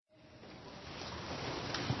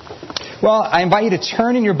Well, I invite you to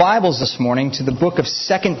turn in your Bibles this morning to the book of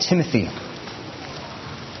 2 Timothy.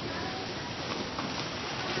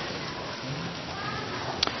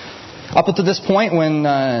 Up until this point, when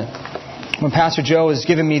Pastor Joe has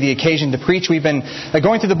given me the occasion to preach, we've been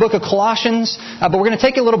going through the book of Colossians, but we're going to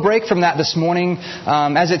take a little break from that this morning.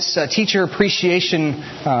 As it's Teacher Appreciation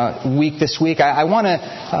Week this week, I want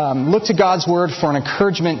to look to God's Word for an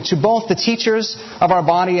encouragement to both the teachers of our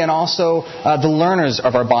body and also the learners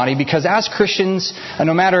of our body, because as Christians,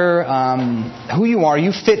 no matter who you are,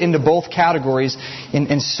 you fit into both categories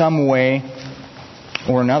in some way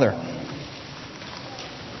or another.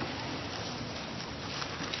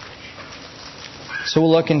 So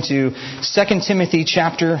we'll look into 2 Timothy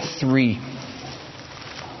chapter 3.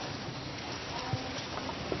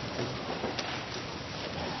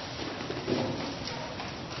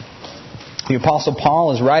 The Apostle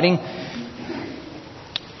Paul is writing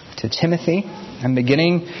to Timothy, and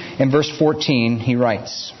beginning in verse 14, he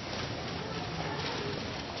writes,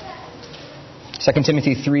 2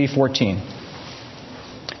 Timothy 3:14.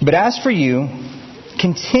 But as for you,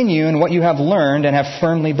 continue in what you have learned and have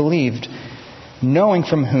firmly believed, knowing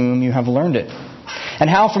from whom you have learned it, and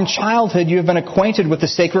how from childhood you have been acquainted with the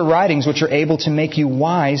sacred writings which are able to make you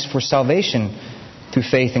wise for salvation through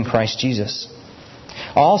faith in Christ Jesus.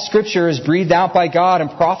 All Scripture is breathed out by God and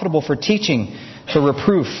profitable for teaching, for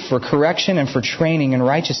reproof, for correction, and for training in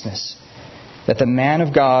righteousness, that the man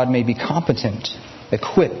of God may be competent,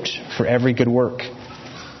 equipped for every good work.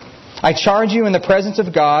 I charge you in the presence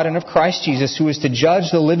of God and of Christ Jesus, who is to judge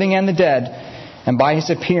the living and the dead, and by His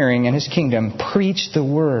appearing in His kingdom, preach the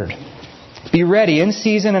word. Be ready in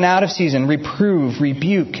season and out of season. Reprove,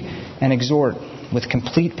 rebuke, and exhort with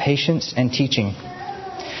complete patience and teaching.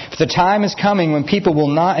 For the time is coming when people will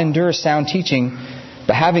not endure sound teaching,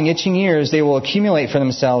 but having itching ears, they will accumulate for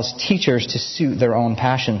themselves teachers to suit their own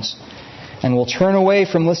passions, and will turn away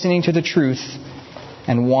from listening to the truth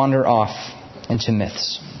and wander off into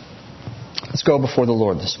myths. Let's go before the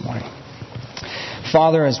Lord this morning.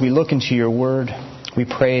 Father, as we look into your word, we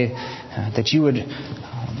pray that you would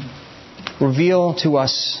reveal to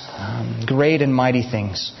us great and mighty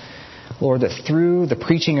things. Lord, that through the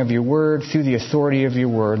preaching of your word, through the authority of your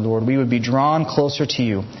word, Lord, we would be drawn closer to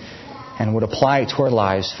you and would apply it to our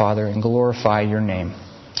lives, Father, and glorify your name.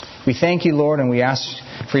 We thank you, Lord, and we ask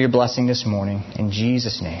for your blessing this morning. In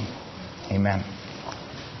Jesus' name, amen.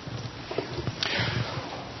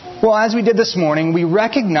 Well, as we did this morning, we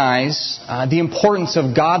recognize the importance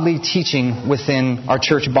of godly teaching within our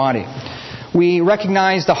church body. We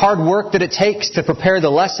recognize the hard work that it takes to prepare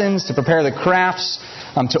the lessons, to prepare the crafts,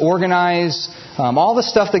 to organize, all the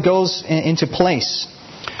stuff that goes into place.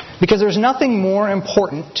 Because there's nothing more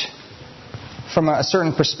important from a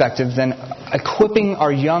certain perspective than equipping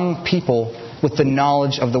our young people with the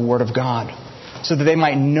knowledge of the Word of God, so that they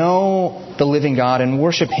might know the living God and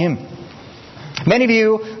worship Him. Many of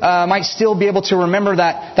you might still be able to remember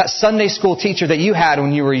that Sunday school teacher that you had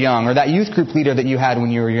when you were young, or that youth group leader that you had when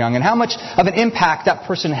you were young, and how much of an impact that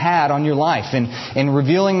person had on your life in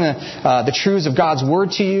revealing the truths of God's Word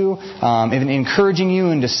to you, in encouraging you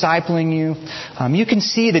and discipling you. You can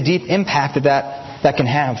see the deep impact that can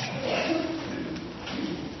have.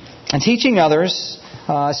 And teaching others,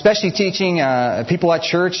 especially teaching people at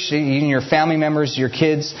church, even your family members, your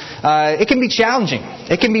kids, it can be challenging.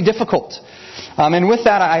 It can be difficult. And with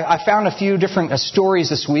that, I found a few different stories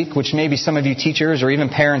this week, which maybe some of you teachers or even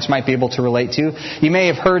parents might be able to relate to. You may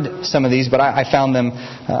have heard some of these, but I found them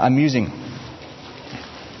amusing.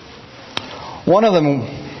 One of them,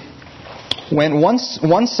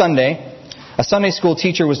 one Sunday, a Sunday school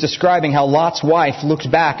teacher was describing how Lot's wife looked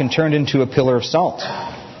back and turned into a pillar of salt.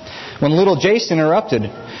 When little Jason interrupted,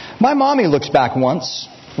 "My mommy looked back once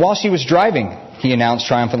while she was driving," he announced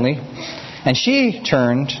triumphantly, "and she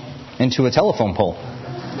turned into a telephone pole."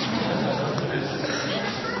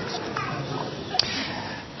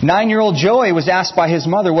 9-year-old Joey was asked by his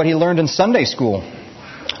mother what he learned in Sunday school.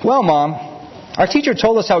 "Well, Mom, our teacher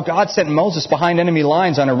told us how God sent Moses behind enemy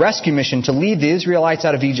lines on a rescue mission to lead the Israelites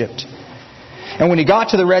out of Egypt. And when he got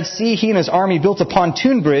to the Red Sea, he and his army built a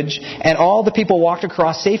pontoon bridge and all the people walked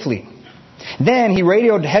across safely. Then he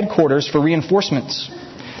radioed headquarters for reinforcements.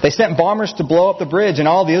 They sent bombers to blow up the bridge and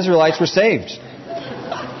all the Israelites were saved."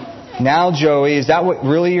 "Now, Joey, is that what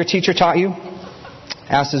really your teacher taught you?"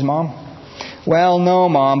 asked his mom. "Well, no,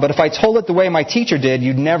 Mom, but if I told it the way my teacher did,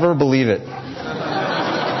 you'd never believe it."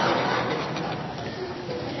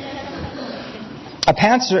 A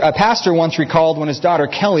pastor once recalled when his daughter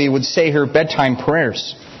Kelly would say her bedtime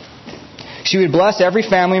prayers. She would bless every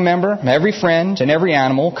family member, every friend, and every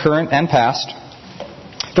animal, current and past.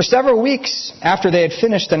 For several weeks after they had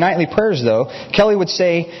finished the nightly prayers, though, Kelly would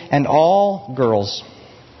say, "And all girls."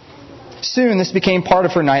 Soon this became part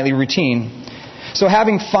of her nightly routine. So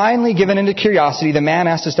having finally given into curiosity, the man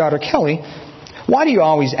asked his daughter, "Kelly, why do you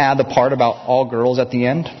always add the part about all girls at the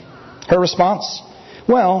end?" Her response,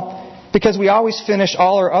 "Well, because we always finish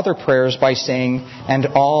all our other prayers by saying, 'and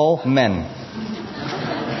all men.'"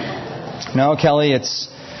 No, Kelly, it's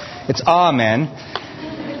amen.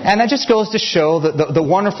 And that just goes to show the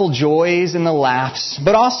wonderful joys and the laughs,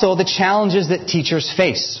 but also the challenges that teachers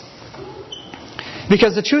face.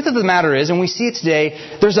 Because the truth of the matter is, and we see it today,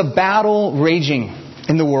 there's a battle raging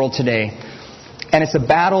in the world today. And it's a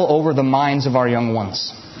battle over the minds of our young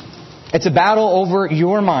ones. It's a battle over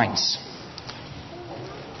your minds.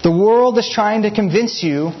 The world is trying to convince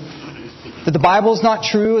you that the Bible is not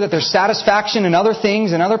true, that there's satisfaction in other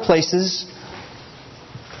things and other places.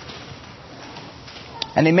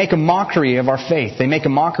 And they make a mockery of our faith. They make a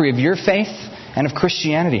mockery of your faith and of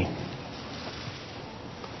Christianity.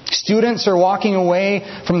 Students are walking away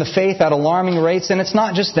from the faith at alarming rates, and it's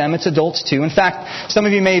not just them, it's adults too. In fact, some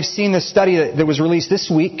of you may have seen this study that was released this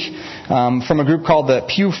week from a group called the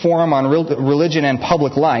Pew Forum on Religion and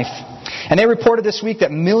Public Life. And they reported this week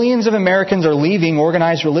that millions of Americans are leaving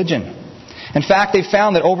organized religion. In fact, they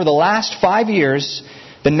found that over the last 5 years,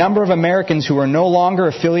 the number of Americans who are no longer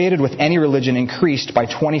affiliated with any religion increased by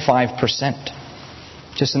 25%.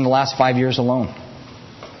 Just in the last 5 years alone.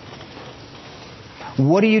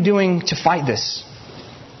 What are you doing to fight this?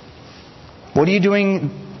 What are you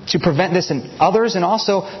doing to prevent this in others, and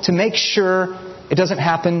also to make sure it doesn't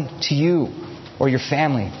happen to you or your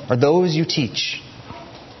family or those you teach?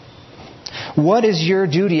 What is your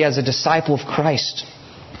duty as a disciple of Christ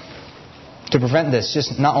to prevent this,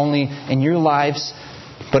 just not only in your lives,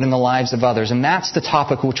 but in the lives of others? And that's the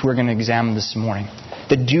topic which we're going to examine this morning.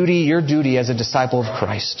 Your duty as a disciple of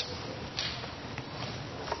Christ.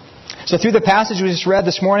 So through the passage we just read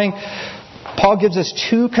this morning, Paul gives us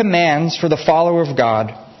 2 commands for the follower of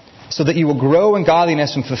God so that you will grow in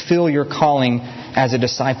godliness and fulfill your calling as a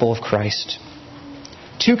disciple of Christ.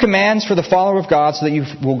 2 commands for the follower of God so that you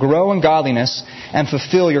will grow in godliness and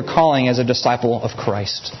fulfill your calling as a disciple of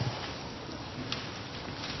Christ.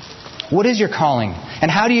 What is your calling?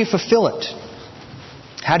 And how do you fulfill it?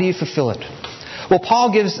 How do you fulfill it? Well,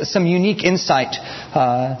 Paul gives some unique insight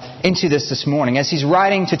into this morning as he's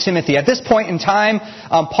writing to Timothy. At this point in time,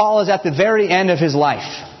 Paul is at the very end of his life.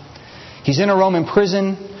 He's in a Roman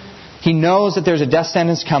prison. He knows that there's a death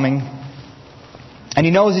sentence coming. And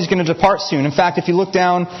he knows he's going to depart soon. In fact, if you look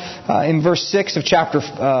down in verse 6 of chapter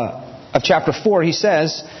 4, he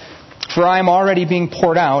says, "For I am already being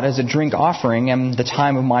poured out as a drink offering, and the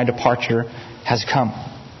time of my departure has come."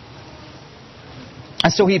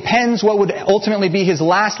 And so he pens what would ultimately be his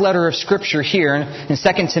last letter of Scripture here in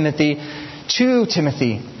 2 Timothy to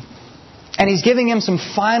Timothy. And he's giving him some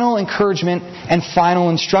final encouragement and final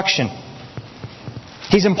instruction.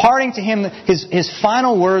 He's imparting to him his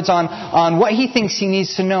final words on what he thinks he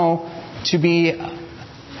needs to know to be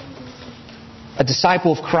a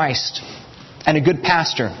disciple of Christ and a good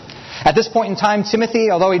pastor. At this point in time, Timothy,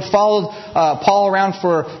 although he'd followed Paul around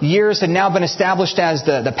for years, had now been established as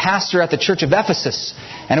the pastor at the church of Ephesus.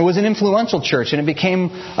 And it was an influential church, and it became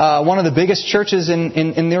one of the biggest churches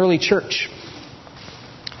in the early church.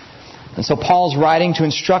 And so Paul's writing to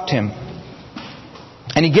instruct him.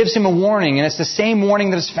 And he gives him a warning, and it's the same warning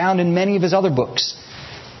that is found in many of his other books.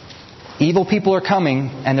 Evil people are coming,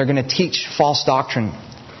 and they're going to teach false doctrine.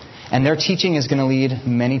 And their teaching is going to lead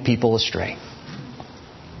many people astray.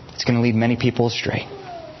 It's going to lead many people astray.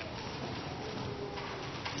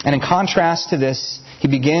 And in contrast to this, he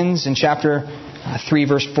begins in chapter 3,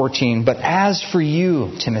 verse 14. "But as for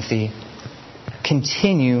you, Timothy,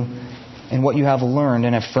 continue in what you have learned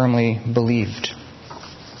and have firmly believed."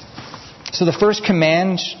 So the first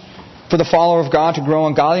command for the follower of God to grow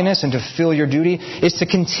in godliness and to fulfill your duty is to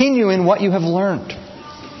continue in what you have learned.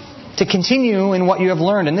 To continue in what you have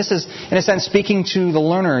learned. And this is, in a sense, speaking to the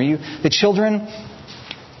learner. The children,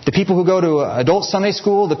 the people who go to adult Sunday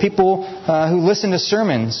school, the people who listen to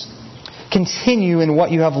sermons. Continue in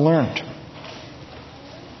what you have learned.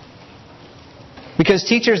 Because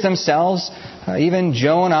teachers themselves, even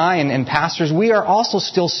Joe and I and pastors, we are also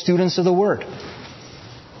still students of the Word.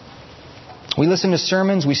 We listen to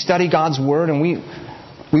sermons, we study God's Word, and we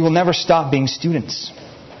will never stop being students.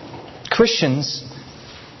 Christians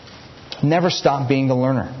never stop being the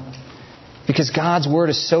learner. Because God's Word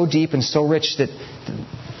is so deep and so rich that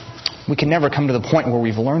we can never come to the point where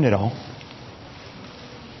we've learned it all.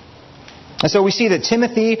 And so we see that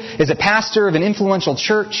Timothy is a pastor of an influential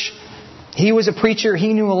church. He was a preacher.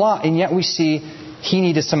 He knew a lot. And yet we see he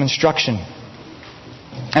needed some instruction.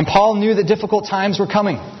 And Paul knew that difficult times were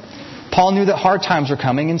coming. Paul knew that hard times were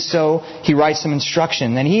coming, and so he writes some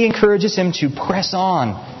instruction. And he encourages him to press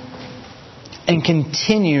on and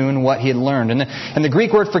continue in what he had learned. And the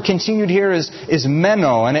Greek word for continued here is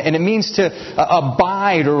meno, and it means to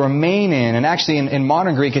abide or remain in. And actually in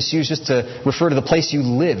modern Greek it's used just to refer to the place you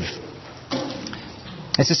live.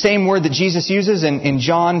 It's the same word that Jesus uses in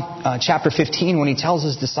John chapter 15 when he tells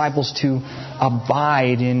his disciples to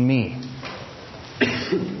abide in me.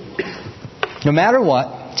 No matter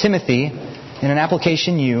what, Timothy, in an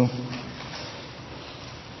application you,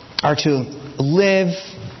 are to live,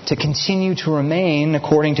 to continue to remain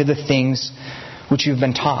according to the things which you've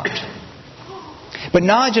been taught. But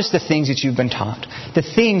not just the things that you've been taught, the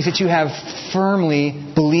things that you have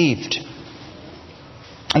firmly believed.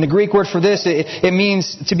 And the Greek word for this, it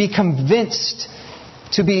means to be convinced,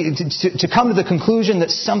 to come to the conclusion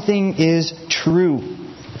that something is true.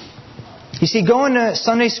 You see, going to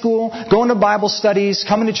Sunday school, going to Bible studies,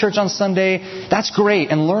 coming to church on Sunday, that's great.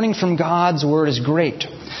 And learning from God's Word is great.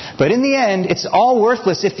 But in the end, it's all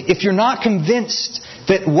worthless if you're not convinced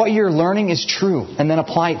that what you're learning is true and then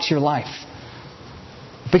apply it to your life.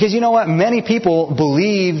 Because you know what? Many people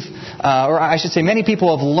believe, or I should say many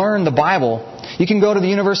people have learned the Bible. You can go to the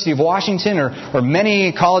University of Washington or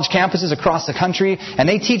many college campuses across the country, and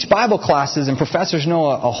they teach Bible classes, and professors know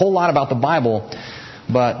a whole lot about the Bible,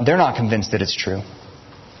 but they're not convinced that it's true.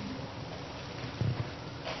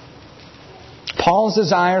 Paul's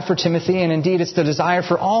desire for Timothy, and indeed it's the desire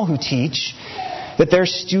for all who teach, that their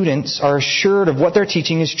students are assured of what they're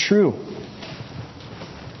teaching is true.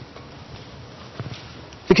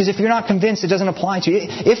 Because if you're not convinced, it doesn't apply to you.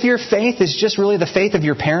 If your faith is just really the faith of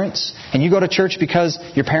your parents, and you go to church because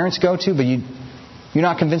your parents go to, but you're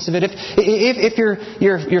not convinced of it. If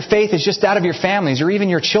your faith is just that of your families, or even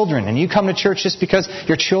your children, and you come to church just because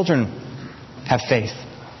your children have faith,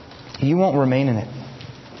 you won't remain in it.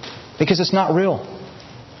 Because it's not real.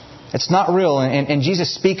 It's not real. And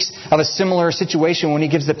Jesus speaks of a similar situation when He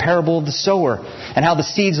gives the parable of the sower and how the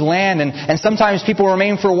seeds land. And sometimes people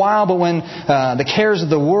remain for a while, but when the cares of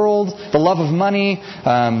the world, the love of money,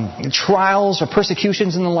 trials or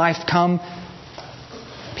persecutions in the life come,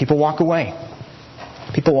 people walk away.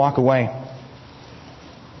 People walk away.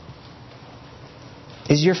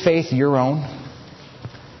 Is your faith your own?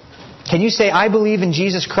 Can you say, I believe in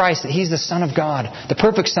Jesus Christ, that He's the Son of God, the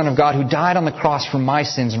perfect Son of God who died on the cross for my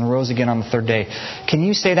sins and rose again on the third day? Can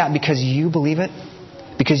you say that because you believe it?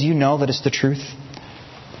 Because you know that it's the truth?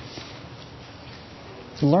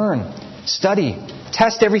 Learn, study,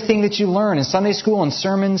 test everything that you learn in Sunday school and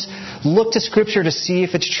sermons. Look to Scripture to see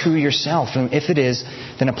if it's true yourself. And if it is,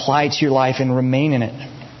 then apply it to your life and remain in it.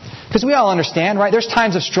 Because we all understand, right? There's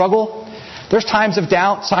times of struggle. There's times of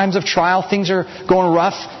doubt, times of trial. Things are going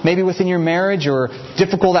rough, maybe within your marriage or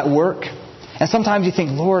difficult at work. And sometimes you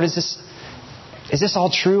think, Lord, is this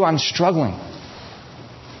all true? I'm struggling.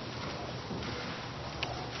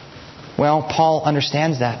 Well, Paul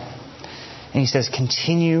understands that. And he says,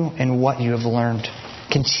 continue in what you have learned.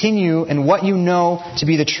 Continue in what you know to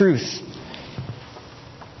be the truth.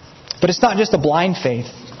 But it's not just a blind faith.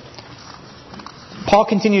 Paul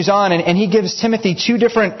continues on, and he gives Timothy two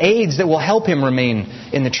different aids that will help him remain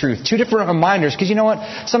in the truth. Two different reminders. Because you know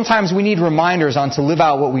what? Sometimes we need reminders on to live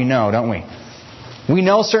out what we know, don't we? We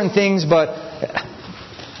know certain things, but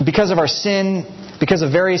because of our sin, because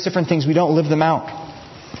of various different things, we don't live them out.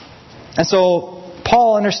 And so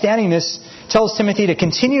Paul, understanding this, tells Timothy to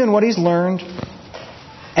continue in what he's learned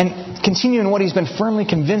and continue in what he's been firmly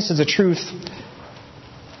convinced is the truth.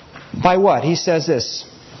 By what? He says this.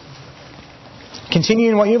 Continue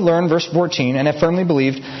in what you've learned, verse 14, and have firmly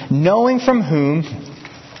believed, knowing from whom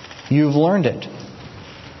you've learned it,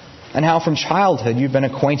 and how from childhood you've been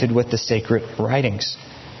acquainted with the sacred writings.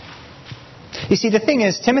 You see, the thing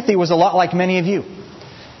is, Timothy was a lot like many of you.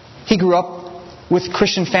 He grew up with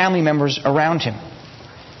Christian family members around him.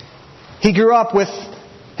 He grew up with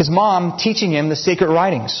his mom teaching him the sacred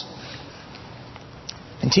writings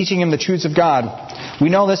and teaching him the truths of God. We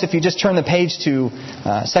know this if you just turn the page to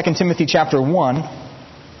 2 Timothy chapter 1.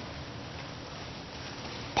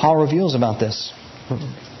 Paul reveals about this.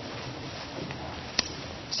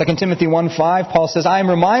 2 Timothy 1:5, Paul says, I am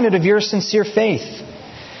reminded of your sincere faith,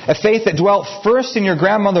 a faith that dwelt first in your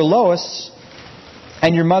grandmother Lois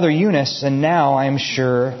and your mother Eunice, and now I am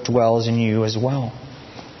sure dwells in you as well.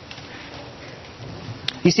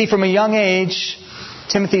 You see, from a young age,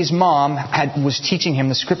 Timothy's mom was teaching him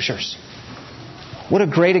the Scriptures. What a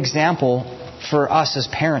great example for us as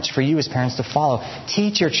parents, for you as parents to follow.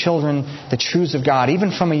 Teach your children the truths of God,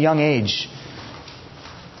 even from a young age.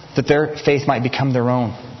 that their faith might become their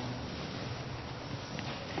own.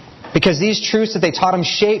 Because these truths that they taught him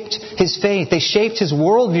shaped his faith. They shaped his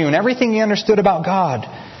worldview and everything he understood about God.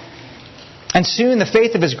 And soon the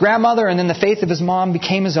faith of his grandmother and then the faith of his mom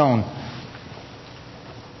became his own.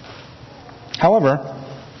 However,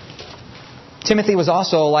 Timothy was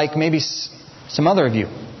also like maybe some other of you,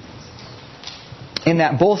 in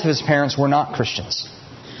that both of his parents were not Christians.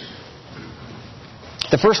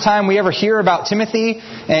 The first time we ever hear about Timothy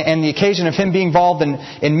and the occasion of him being involved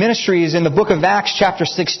in ministry is in the book of Acts chapter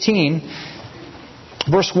 16,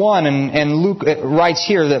 verse 1. And Luke writes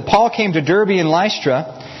here that Paul came to Derbe and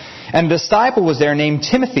Lystra, and a disciple was there named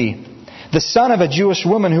Timothy, the son of a Jewish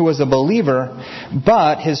woman who was a believer,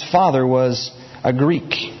 but his father was a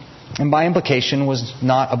Greek, and by implication was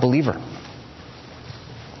not a believer.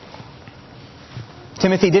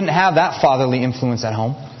 Timothy didn't have that fatherly influence at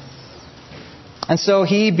home. And so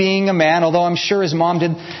he, being a man, although I'm sure his mom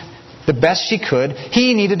did the best she could,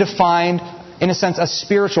 he needed to find, in a sense, a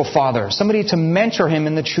spiritual father, somebody to mentor him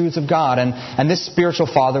in the truths of God. And this spiritual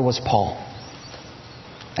father was Paul.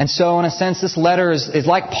 And so, in a sense, this letter is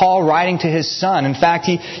like Paul writing to his son. In fact,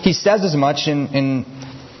 he says as much in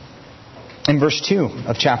verse 2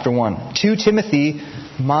 of chapter 1. To Timothy,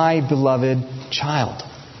 my beloved child.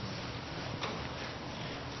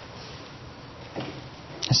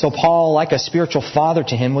 And so Paul, like a spiritual father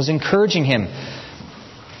to him, was encouraging him.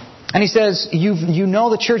 And he says, you know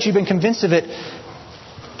the church, you've been convinced of it.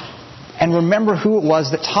 And remember who it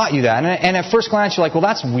was that taught you that. And at first glance, you're like, well,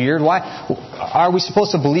 that's weird. Why are we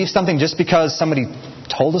supposed to believe something just because somebody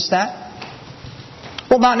told us that?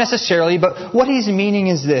 Well, not necessarily, but what he's meaning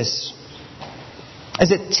is this. Is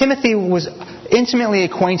that Timothy was intimately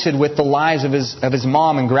acquainted with the lives of his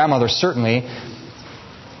mom and grandmother, certainly.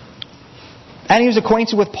 And he was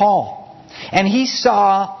acquainted with Paul. And he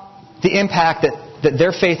saw the impact that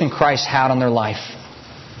their faith in Christ had on their life.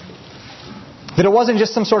 That it wasn't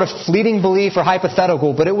just some sort of fleeting belief or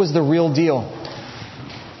hypothetical, but it was the real deal.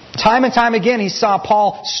 Time and time again, he saw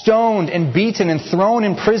Paul stoned and beaten and thrown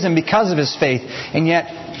in prison because of his faith. And yet,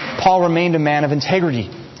 Paul remained a man of integrity.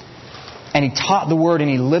 And he taught the Word and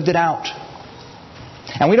he lived it out.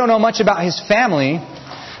 And we don't know much about his family,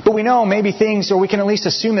 but we know maybe things, or we can at least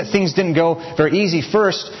assume that things didn't go very easy.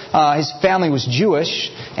 First, his family was Jewish,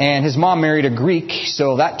 and his mom married a Greek,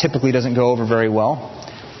 so that typically doesn't go over very well.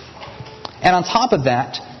 And on top of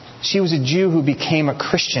that, she was a Jew who became a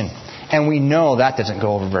Christian, and we know that doesn't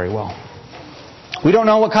go over very well. We don't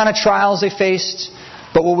know what kind of trials they faced,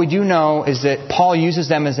 but what we do know is that Paul uses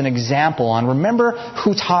them as an example on remember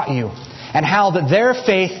who taught you, and how that their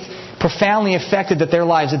faith profoundly affected their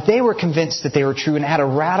lives, that they were convinced that they were true and had a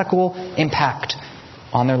radical impact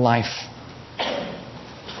on their life.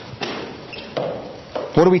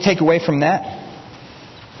 What do we take away from that?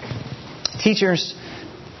 Teachers,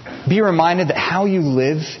 be reminded that how you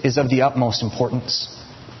live is of the utmost importance.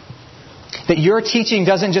 That your teaching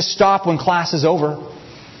doesn't just stop when class is over.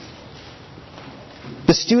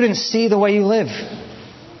 The students see the way you live.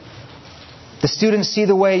 The students see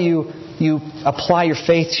the way you apply your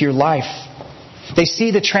faith to your life. They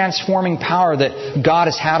see the transforming power that God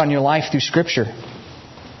has had on your life through Scripture.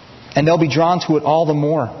 And they'll be drawn to it all the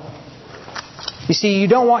more. You see, you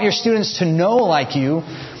don't want your students to know like you.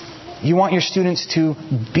 You want your students to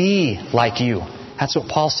be like you. That's what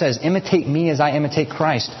Paul says. Imitate me as I imitate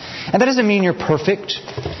Christ. And that doesn't mean you're perfect.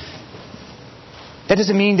 That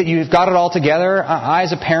doesn't mean that you've got it all together. I,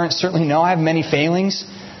 as a parent, certainly know I have many failings.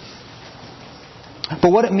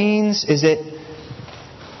 But what it means is that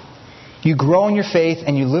you grow in your faith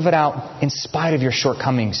and you live it out in spite of your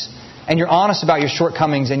shortcomings. And you're honest about your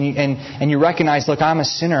shortcomings and you recognize, look, I'm a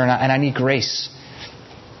sinner and I need grace.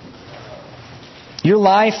 Your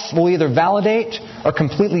life will either validate or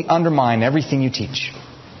completely undermine everything you teach.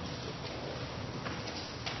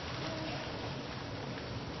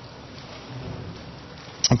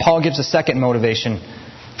 And Paul gives a second motivation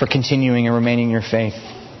for continuing and remaining in your faith.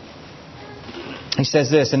 He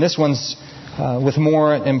says this, and this one's with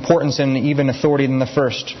more importance and even authority than the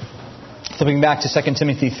first. Flipping back to 2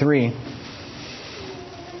 Timothy 3.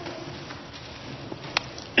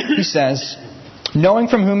 He says, knowing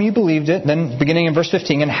from whom you believed it, then beginning in verse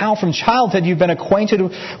 15, and how from childhood you've been acquainted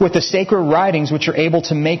with the sacred writings which are able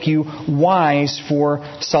to make you wise for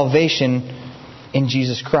salvation in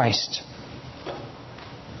Jesus Christ.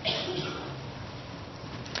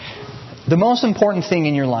 The most important thing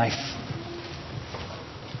in your life,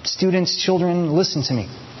 students, children, listen to me.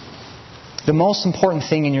 The most important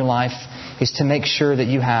thing in your life is to make sure that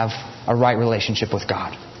you have a right relationship with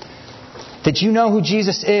God. That you know who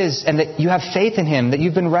Jesus is and that you have faith in Him, that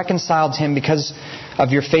you've been reconciled to Him because of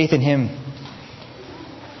your faith in Him.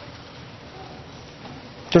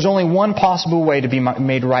 There's only one possible way to be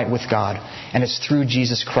made right with God, and it's through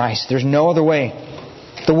Jesus Christ. There's no other way.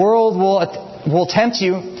 The world will tempt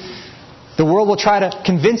you. The world will try to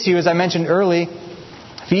convince you, as I mentioned early.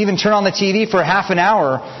 If you even turn on the TV for half an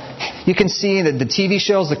hour, you can see that the TV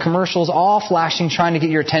shows, the commercials, all flashing, trying to get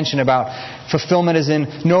your attention about fulfillment as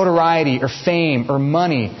in notoriety or fame or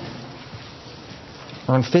money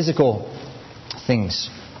or in physical things.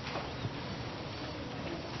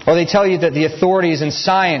 Or they tell you that the authorities in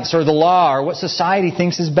science or the law or what society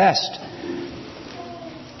thinks is best.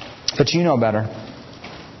 But you know better.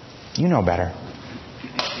 You know better.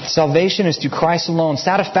 Salvation is through Christ alone.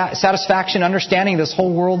 Satisfaction, understanding this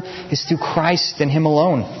whole world is through Christ and Him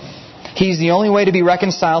alone. He's the only way to be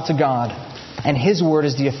reconciled to God. And His Word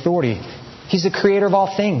is the authority. He's the creator of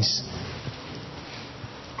all things.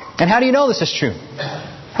 And how do you know this is true?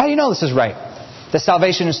 How do you know this is right? That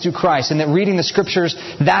salvation is through Christ and that reading the Scriptures,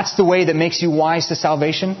 that's the way that makes you wise to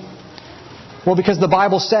salvation? Well, because the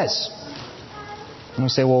Bible says. And we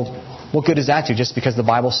say, well, what good does that do just because the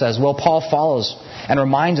Bible says? Well, Paul follows and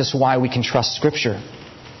reminds us why we can trust Scripture.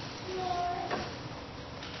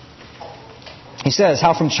 He says,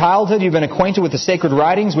 how from childhood you've been acquainted with the sacred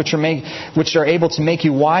writings which are able to make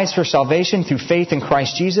you wise for salvation through faith in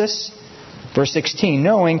Christ Jesus. Verse 16,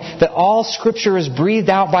 knowing that all Scripture is breathed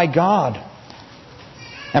out by God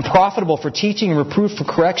and profitable for teaching and reproof, for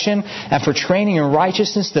correction, and for training in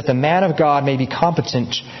righteousness, that the man of God may be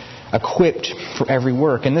competent, equipped for every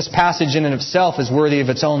work. And this passage in and of itself is worthy of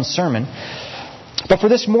its own sermon. But for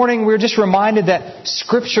this morning, we're just reminded that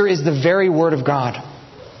Scripture is the very Word of God.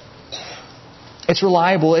 It's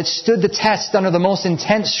reliable. It stood the test under the most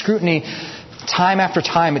intense scrutiny. Time after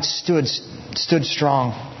time, it stood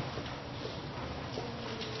strong.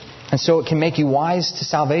 And so it can make you wise to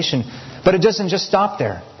salvation. But it doesn't just stop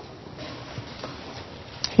there.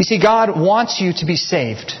 You see, God wants you to be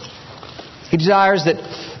saved. He desires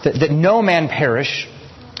that no man perish.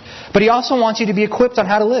 But He also wants you to be equipped on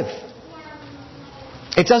how to live.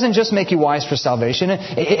 It doesn't just make you wise for salvation.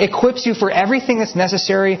 It equips you for everything that's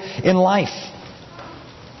necessary in life.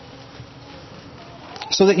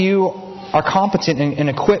 So that you are competent and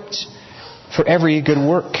equipped for every good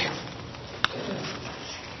work.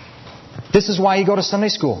 This is why you go to Sunday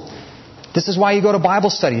school. This is why you go to Bible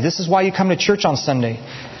study. This is why you come to church on Sunday.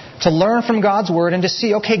 To learn from God's Word and to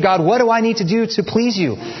see, okay, God, what do I need to do to please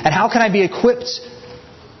You? And how can I be equipped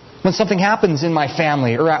when something happens in my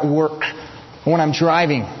family or at work or when I'm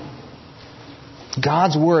driving?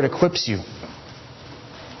 God's Word equips you.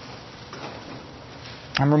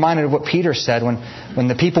 I'm reminded of what Peter said when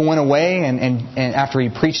the people went away and after he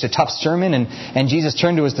preached a tough sermon and Jesus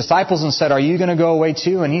turned to His disciples and said, are you going to go away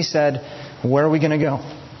too? And He said, where are we going to go?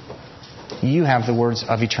 You have the words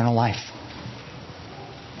of eternal life.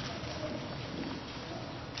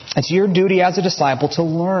 It's your duty as a disciple to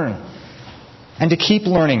learn and to keep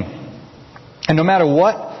learning. And no matter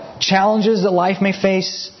what challenges that life may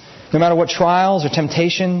face, no matter what trials or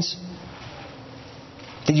temptations,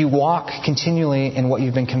 that you walk continually in what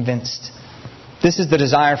you've been convinced. This is the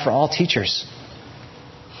desire for all teachers.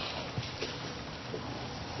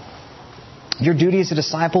 Your duty as a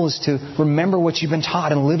disciple is to remember what you've been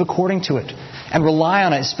taught and live according to it. And rely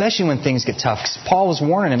on it, especially when things get tough. Because Paul was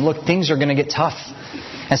warning him, look, things are going to get tough.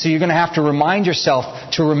 And so you're going to have to remind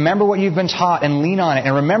yourself to remember what you've been taught and lean on it.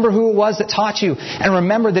 And remember who it was that taught you. And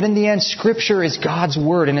remember that in the end, Scripture is God's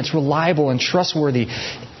Word and it's reliable and trustworthy.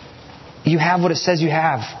 You have what it says you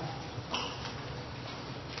have.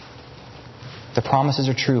 The promises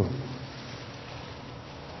are true.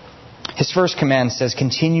 His first command says,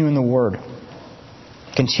 continue in the Word.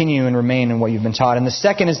 Continue and remain in what you've been taught. And the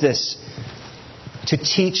second is this, to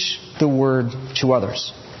teach the Word to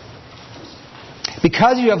others.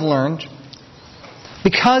 Because you have learned,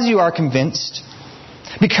 because you are convinced,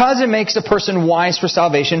 because it makes a person wise for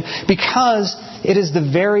salvation, because it is the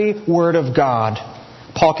very Word of God,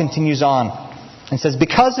 Paul continues on and says,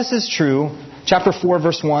 because this is true, chapter 4,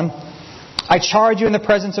 verse 1, I charge you in the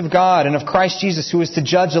presence of God and of Christ Jesus, who is to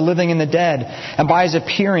judge the living and the dead, and by His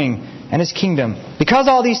appearing and His kingdom. Because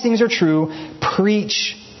all these things are true,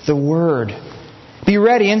 preach the Word. Be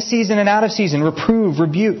ready in season and out of season. Reprove,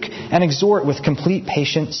 rebuke, and exhort with complete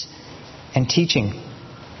patience and teaching.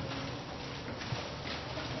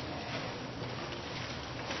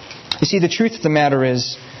 You see, the truth of the matter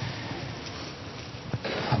is,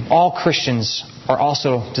 all Christians are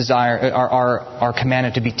also are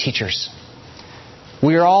commanded to be teachers.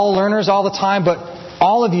 We are all learners all the time, but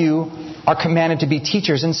all of you are commanded to be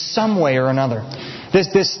teachers in some way or another.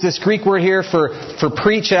 This Greek word here for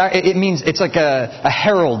preach, it means it's like a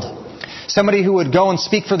herald. Somebody who would go and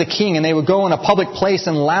speak for the king, and they would go in a public place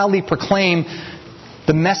and loudly proclaim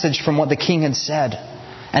the message from what the king had said.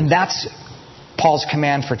 And that's Paul's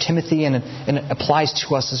command for Timothy, and it applies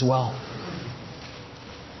to us as well.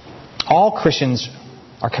 All Christians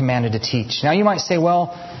are commanded to teach. Now you might say, well,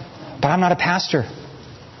 but I'm not a pastor.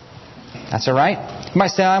 That's all right. You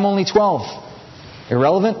might say, I'm only 12.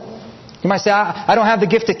 Irrelevant. You might say, I don't have the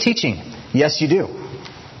gift of teaching. Yes, you do.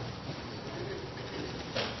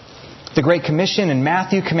 The Great Commission in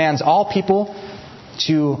Matthew commands all people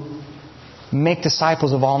to make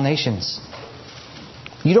disciples of all nations.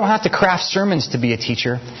 You don't have to craft sermons to be a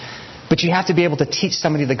teacher, but you have to be able to teach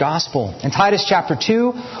somebody the gospel. In Titus chapter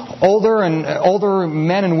 2, older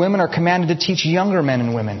men and women are commanded to teach younger men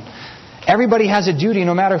and women. Everybody has a duty,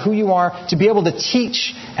 no matter who you are, to be able to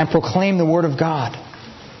teach and proclaim the Word of God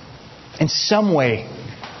in some way,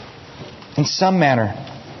 in some manner.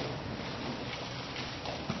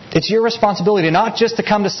 It's your responsibility not just to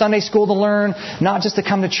come to Sunday school to learn, not just to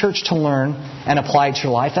come to church to learn and apply it to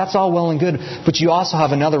your life. That's all well and good. But you also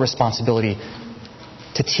have another responsibility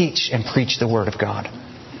to teach and preach the Word of God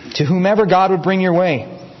to whomever God would bring your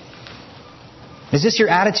way. Is this your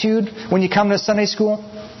attitude when you come to Sunday school?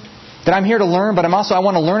 That I'm here to learn, but I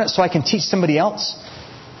want to learn it so I can teach somebody else?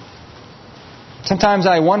 Sometimes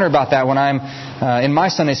I wonder about that when I'm in my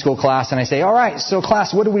Sunday school class and I say, all right, so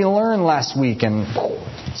class, what did we learn last week? And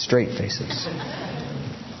straight faces.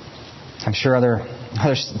 I'm sure other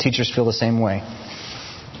teachers feel the same way.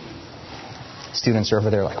 Students are over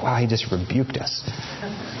there like, wow, he just rebuked us.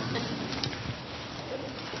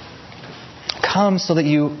 Come so that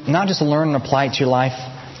you not just learn and apply it to your life,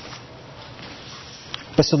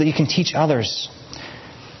 but so that you can teach others.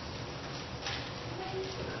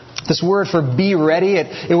 This word for be ready,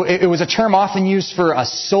 it was a term often used for a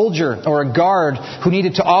soldier or a guard who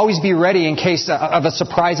needed to always be ready in case of a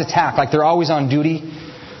surprise attack, like they're always on duty.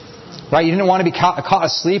 Right? You didn't want to be caught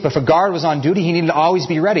asleep. If a guard was on duty, he needed to always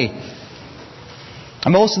be ready.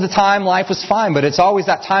 And most of the time, life was fine, but it's always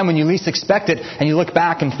that time when you least expect it and you look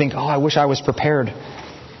back and think, oh, I wish I was prepared.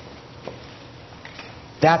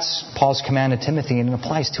 That's Paul's command to Timothy, and it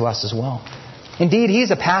applies to us as well. Indeed, he's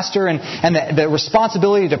a pastor, and the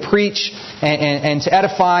responsibility to preach and to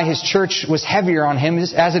edify his church was heavier on him,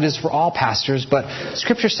 as it is for all pastors. But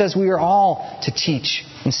Scripture says we are all to teach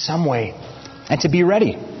in some way and to be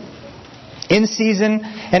ready. In season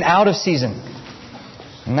and out of season.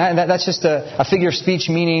 And that's just a figure of speech,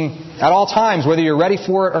 meaning at all times, whether you're ready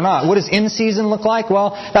for it or not. What does in season look like?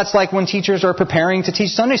 Well, that's like when teachers are preparing to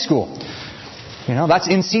teach Sunday school. You know, that's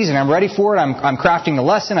in season. I'm ready for it. I'm crafting the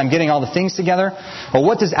lesson. I'm getting all the things together. Well,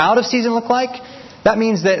 what does out of season look like? That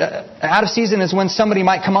means that out of season is when somebody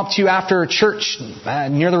might come up to you after church,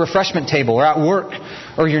 near the refreshment table, or at work,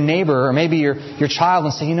 or your neighbor, or maybe your child,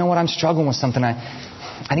 and say, you know what, I'm struggling with something.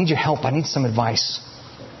 I need your help. I need some advice.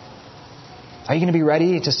 Are you going to be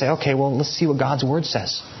ready to say, okay, well, let's see what God's Word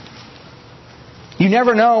says? You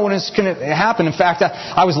never know when it's going to happen. In fact,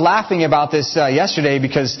 I was laughing about this yesterday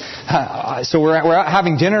because so we're out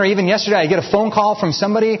having dinner. Even yesterday, I get a phone call from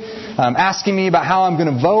somebody asking me about how I'm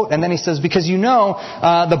going to vote. And then he says, because you know,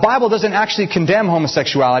 the Bible doesn't actually condemn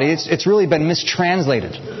homosexuality. It's really been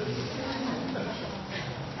mistranslated.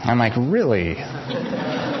 I'm like, really?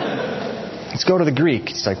 Let's go to the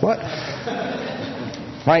Greek. It's like, what?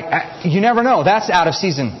 Right? You never know. That's out of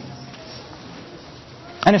season.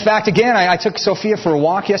 And in fact, again, I took Sophia for a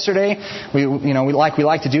walk yesterday. We like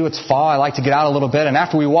to do. It's fall. I like to get out a little bit. And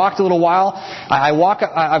after we walked a little while, I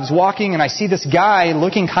was walking and I see this guy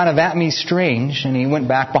looking kind of at me strange. And he went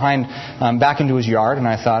back back into his yard. And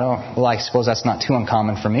I thought, oh, well, I suppose that's not too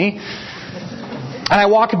uncommon for me. And I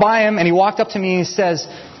walked by him and he walked up to me and he says,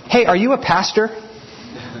 hey, are you a pastor?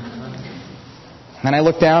 And I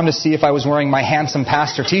looked down to see if I was wearing my handsome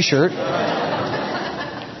pastor t-shirt.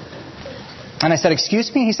 And I said,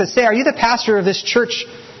 excuse me? He said, say, are you the pastor of this church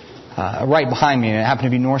right behind me? And it happened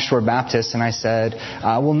to be North Shore Baptist. And I said,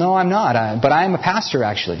 well, no, I'm not. But I am a pastor,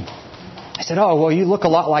 actually. I said, oh, well, you look a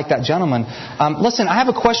lot like that gentleman. Listen, I have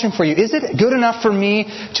a question for you. Is it good enough for me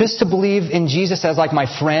just to believe in Jesus as like my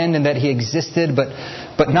friend and that He existed,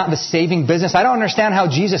 but not the saving business? I don't understand how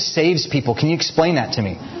Jesus saves people. Can you explain that to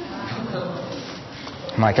me?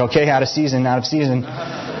 I'm like, okay, out of season.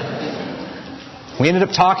 We ended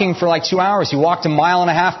up talking for like 2 hours. He walked 1.5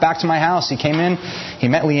 miles back to my house. He came in, he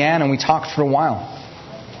met Leanne, and we talked for a while.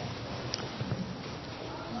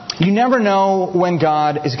 You never know when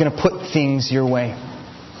God is going to put things your way.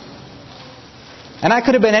 And I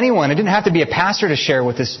could have been anyone. It didn't have to be a pastor to share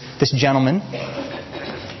with this gentleman.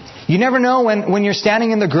 You never know when you're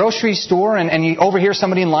standing in the grocery store and you overhear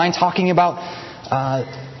somebody in line talking about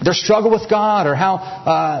their struggle with God or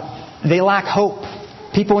how they lack hope.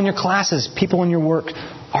 People in your classes, people in your work.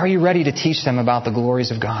 Are you ready to teach them about the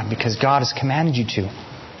glories of God? Because God has commanded you to.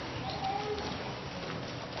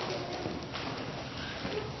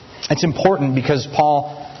 It's important because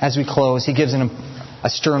Paul, as we close, he gives a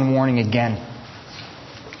stern warning again.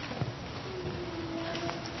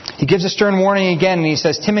 He gives a stern warning again, and he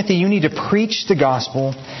says, Timothy, you need to preach the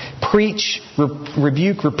gospel, preach,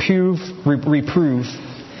 rebuke, reprove,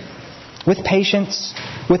 with patience,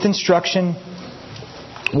 with instruction.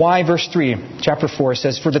 Why? Verse 3, chapter 4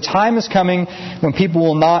 says, for the time is coming when people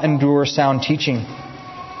will not endure sound teaching.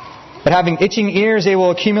 But having itching ears, they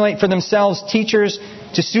will accumulate for themselves teachers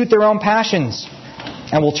to suit their own passions,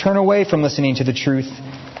 and will turn away from listening to the truth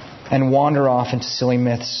and wander off into silly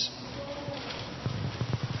myths.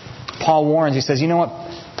 Paul warns, he says, you know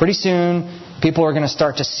what? Pretty soon, people are going to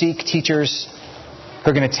start to seek teachers who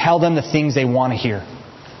are going to tell them the things they want to hear.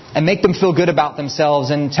 And make them feel good about themselves.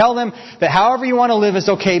 And tell them that however you want to live is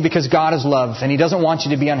okay because God is love. And He doesn't want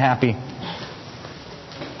you to be unhappy.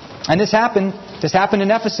 And this happened. This happened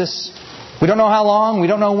in Ephesus. We don't know how long. We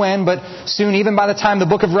don't know when. But soon, even by the time the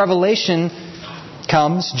book of Revelation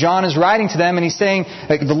comes, John is writing to them and he's saying,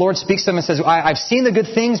 the Lord speaks to them and says, I've seen the good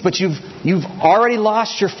things, but you've already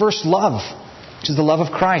lost your first love, which is the love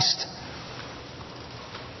of Christ.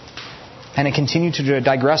 And it continued to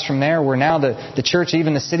digress from there, where now the church,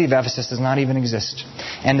 even the city of Ephesus, does not even exist.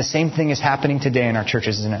 And the same thing is happening today in our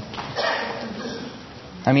churches, isn't it?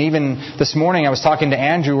 I mean, even this morning I was talking to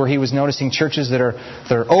Andrew where he was noticing churches that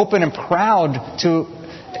are open and proud to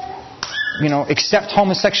accept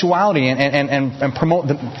homosexuality and promote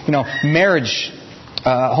marriage,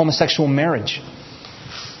 homosexual marriage.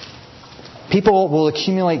 People will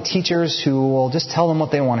accumulate teachers who will just tell them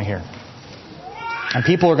what they want to hear. And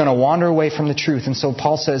people are going to wander away from the truth. And so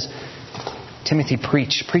Paul says, Timothy,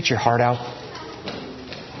 preach your heart out.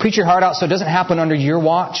 Preach your heart out so it doesn't happen under your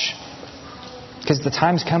watch. Because the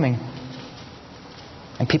time's coming.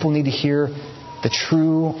 And people need to hear the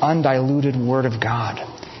true, undiluted Word of God.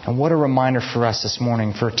 And what a reminder for us this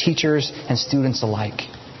morning, for teachers and students alike.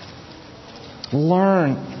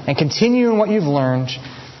 Learn and continue in what you've learned,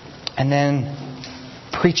 and then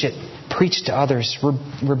preach it. Preach to others.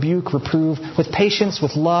 Rebuke, reprove, with patience,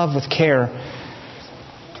 with love, with care.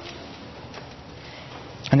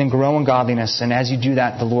 And then grow in godliness. And as you do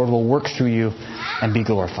that, the Lord will work through you and be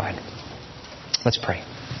glorified. Let's pray.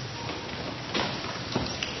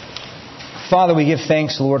 Father, we give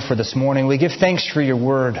thanks, Lord, for this morning. We give thanks for your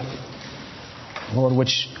word, Lord,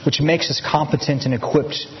 which makes us competent and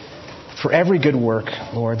equipped for every good work,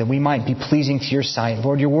 Lord, that we might be pleasing to your sight.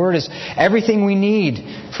 Lord, your word is everything we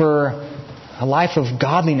need for a life of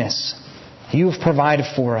godliness. You have provided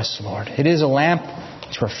for us, Lord. It is a lamp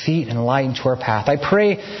to our feet and a light into our path. I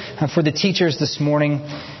pray for the teachers this morning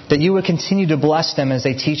that you would continue to bless them as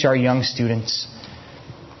they teach our young students.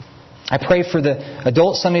 I pray for the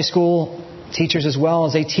adult Sunday school teachers as well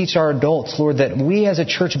as they teach our adults, Lord, that we as a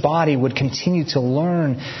church body would continue to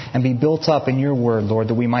learn and be built up in your word, Lord,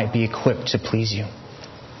 that we might be equipped to please you.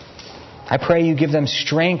 I pray you give them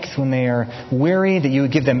strength when they are weary, that you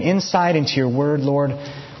would give them insight into your word, Lord,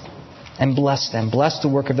 and bless them. Bless the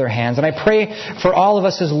work of their hands. And I pray for all of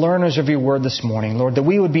us as learners of your word this morning, Lord, that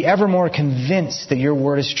we would be ever more convinced that your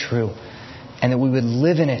word is true and that we would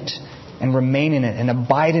live in it and remain in it and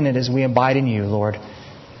abide in it as we abide in you, Lord.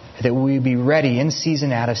 That we would be ready in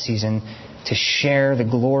season, out of season, to share the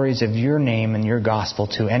glories of your name and your gospel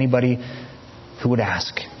to anybody who would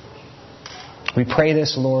ask. We pray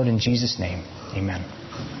this, Lord, in Jesus' name. Amen.